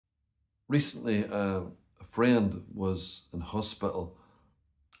Recently, a friend was in hospital,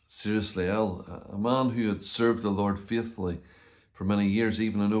 seriously ill. A man who had served the Lord faithfully for many years,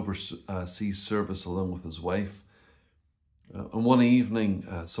 even in overseas service along with his wife. And one evening,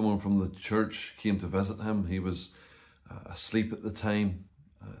 someone from the church came to visit him. He was asleep at the time,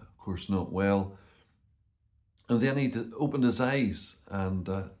 of course not well. And then he opened his eyes and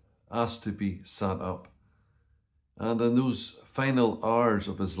asked to be sat up. And in those final hours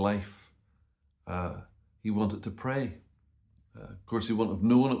of his life, he wanted to pray. Of course, he wouldn't have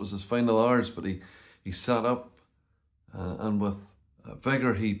known it was his final hours, but he sat up and with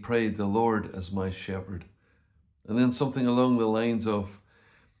vigour he prayed, "The Lord is my shepherd." And then something along the lines of,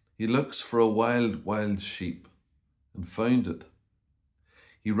 he looks for a wild sheep and found it.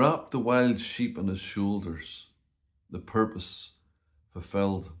 He wrapped the wild sheep on his shoulders, the purpose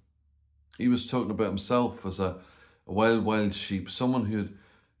fulfilled. He was talking about himself as a wild sheep, someone who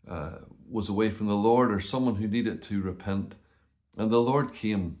was away from the Lord, or someone who needed to repent. And the Lord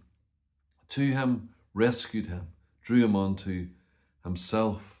came to him, rescued him, drew him onto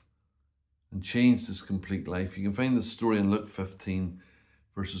himself, and changed his complete life. You can find the story in Luke 15,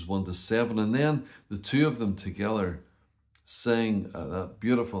 verses 1 to 7. And then the two of them together sang that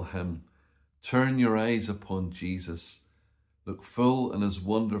beautiful hymn, "Turn your eyes upon Jesus, look full in his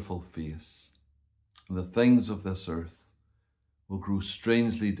wonderful face, and the things of this earth will grow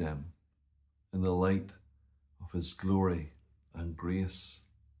strangely dim in the light of his glory and grace."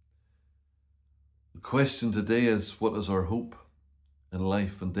 The question today is, what is our hope in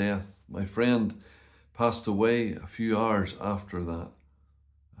life and death? My friend passed away a few hours after that,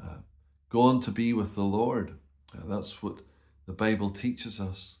 gone to be with the Lord. That's what the Bible teaches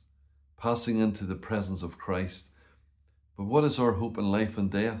us, passing into the presence of Christ. But what is our hope in life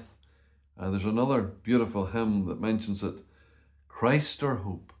and death? There's another beautiful hymn that mentions it, Christ our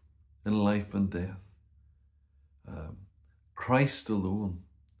hope in life and death. Christ alone,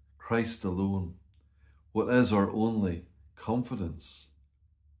 Christ alone. What is our only confidence?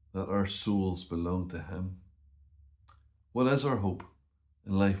 That our souls belong to him. What is our hope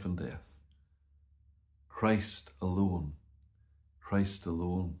in life and death? Christ alone, Christ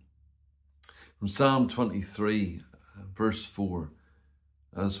alone. From Psalm 23, verse 4,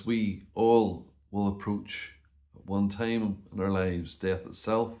 as we all will approach at one time in our lives death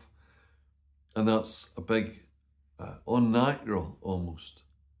itself, and that's a big, unnatural almost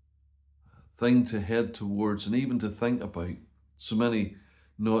thing to head towards and even to think about. So many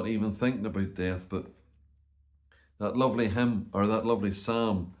not even thinking about death, but that lovely hymn, or that lovely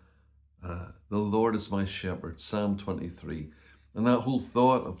psalm, "The Lord is my shepherd," Psalm 23, and that whole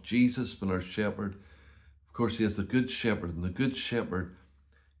thought of Jesus being our shepherd. Of course, he is the good shepherd, and the good shepherd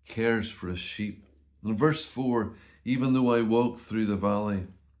cares for his sheep. In verse 4, "Even though I walk through the valley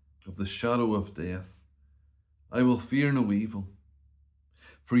of the shadow of death, I will fear no evil.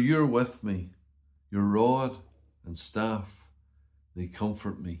 For you are with me, your rod and staff, they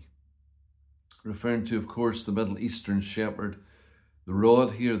comfort me." Referring to, of course, the Middle Eastern shepherd. The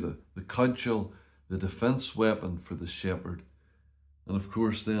rod here, the cudgel, the defense weapon for the shepherd. And of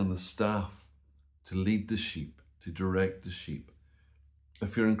course then the staff to lead the sheep, to direct the sheep.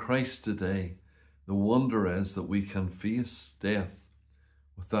 If you're in Christ today, the wonder is that we can face death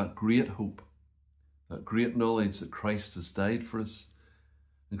with that great hope, that great knowledge that Christ has died for us,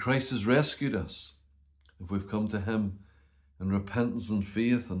 and Christ has rescued us if we've come to him in repentance and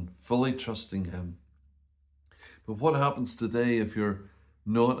faith and fully trusting him. But what happens today if you're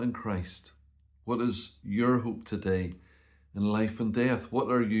not in Christ? What is your hope today in life and death?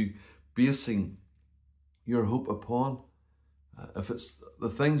 What are you basing your hope upon? If it's the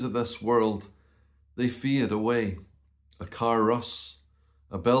things of this world, they fade away. A car rusts,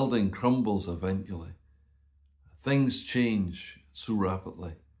 a building crumbles eventually. Things change so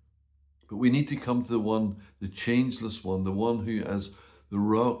rapidly. But we need to come to the one, the changeless one, the one who is the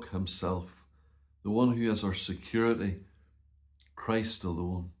rock himself, the one who is our security, Christ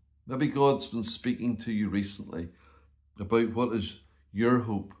alone. Maybe God's been speaking to you recently about what is your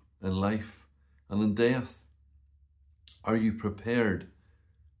hope in life and in death. Are you prepared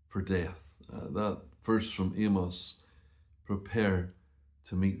for death? That verse from Amos, "Prepare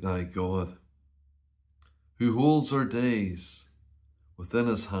to meet thy God, who holds our days within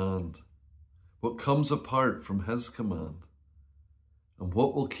his hand, what comes apart from his command, and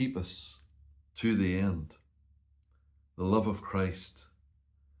what will keep us to the end? The love of Christ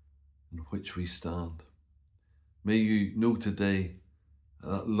in which we stand." May you know today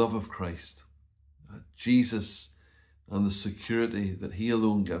that love of Christ, Jesus, and the security that he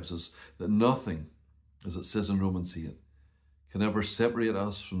alone gives us, that nothing, as it says in Romans 8, can ever separate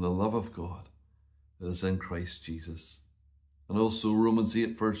us from the love of God that is in Christ Jesus. And also Romans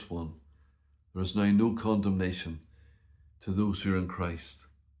 8 verse 1, there is now no condemnation to those who are in Christ.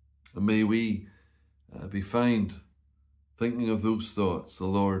 And may we be found thinking of those thoughts. The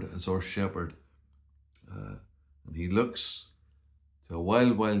Lord is our shepherd, and he looks to a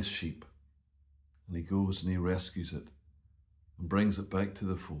wild sheep, and he goes and he rescues it and brings it back to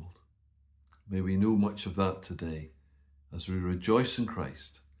the fold. May we know much of that today as we rejoice in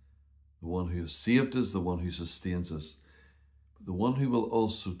Christ, the one who has saved us, the one who sustains us, but the one who will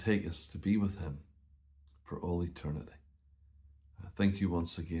also take us to be with him for all eternity. Thank you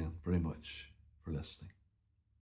once again very much for listening.